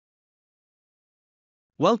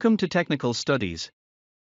Welcome to Technical Studies.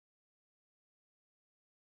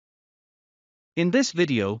 In this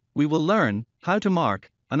video, we will learn how to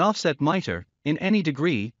mark an offset miter in any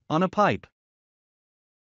degree on a pipe.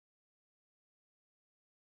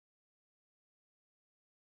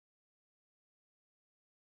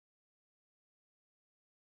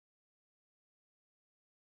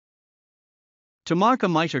 To mark a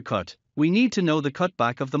miter cut, we need to know the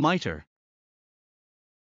cutback of the miter.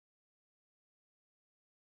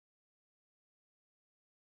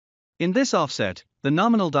 In this offset, the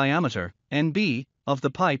nominal diameter, NB, of the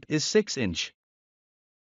pipe is 6 inch.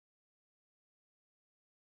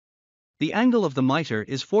 The angle of the miter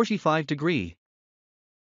is 45 degree.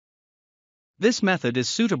 This method is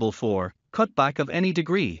suitable for cutback of any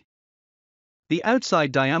degree. The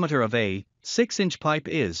outside diameter of a 6-inch pipe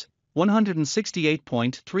is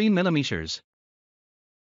 168.3 millimeters.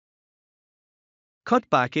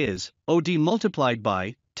 Cutback is OD multiplied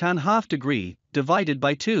by tan half degree divided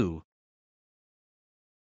by 2.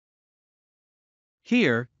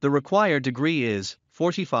 Here, the required degree is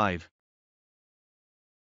 45.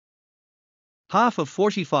 Half of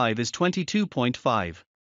 45 is 22.5.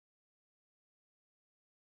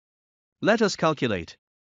 Let us calculate.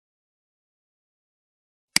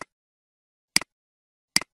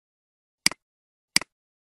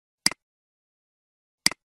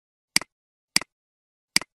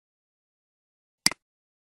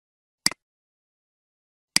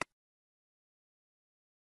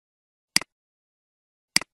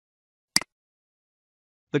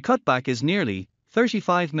 The cutback is nearly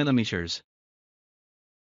 35 millimeters.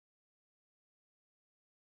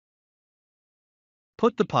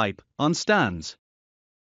 Put the pipe on stands.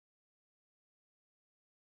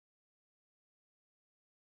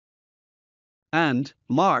 And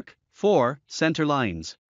mark 4 center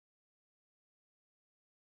lines.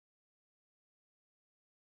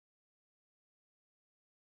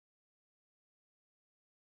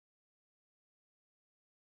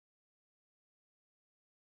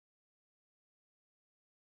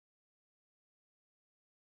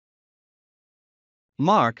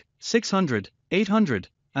 Mark 600, 800,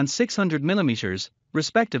 and 600 millimeters,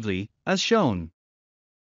 respectively, as shown.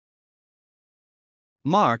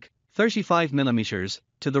 Mark 35 millimeters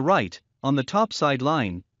to the right on the top side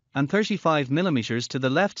line, and 35 millimeters to the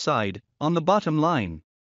left side on the bottom line.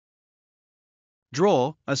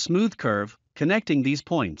 Draw a smooth curve connecting these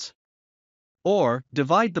points. Or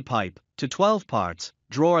divide the pipe to 12 parts,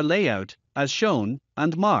 draw a layout as shown,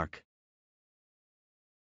 and mark.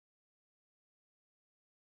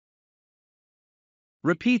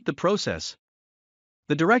 Repeat the process.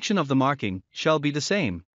 The direction of the marking shall be the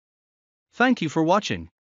same. Thank you for watching.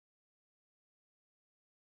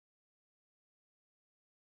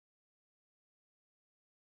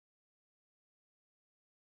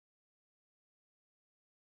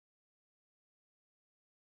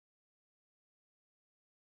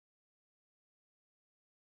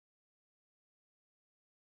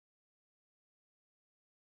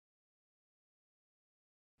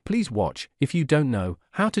 Please watch if you don't know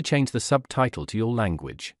how to change the subtitle to your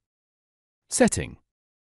language. Setting.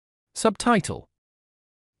 Subtitle.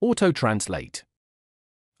 Auto-translate.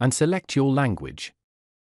 And select your language.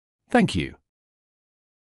 Thank you.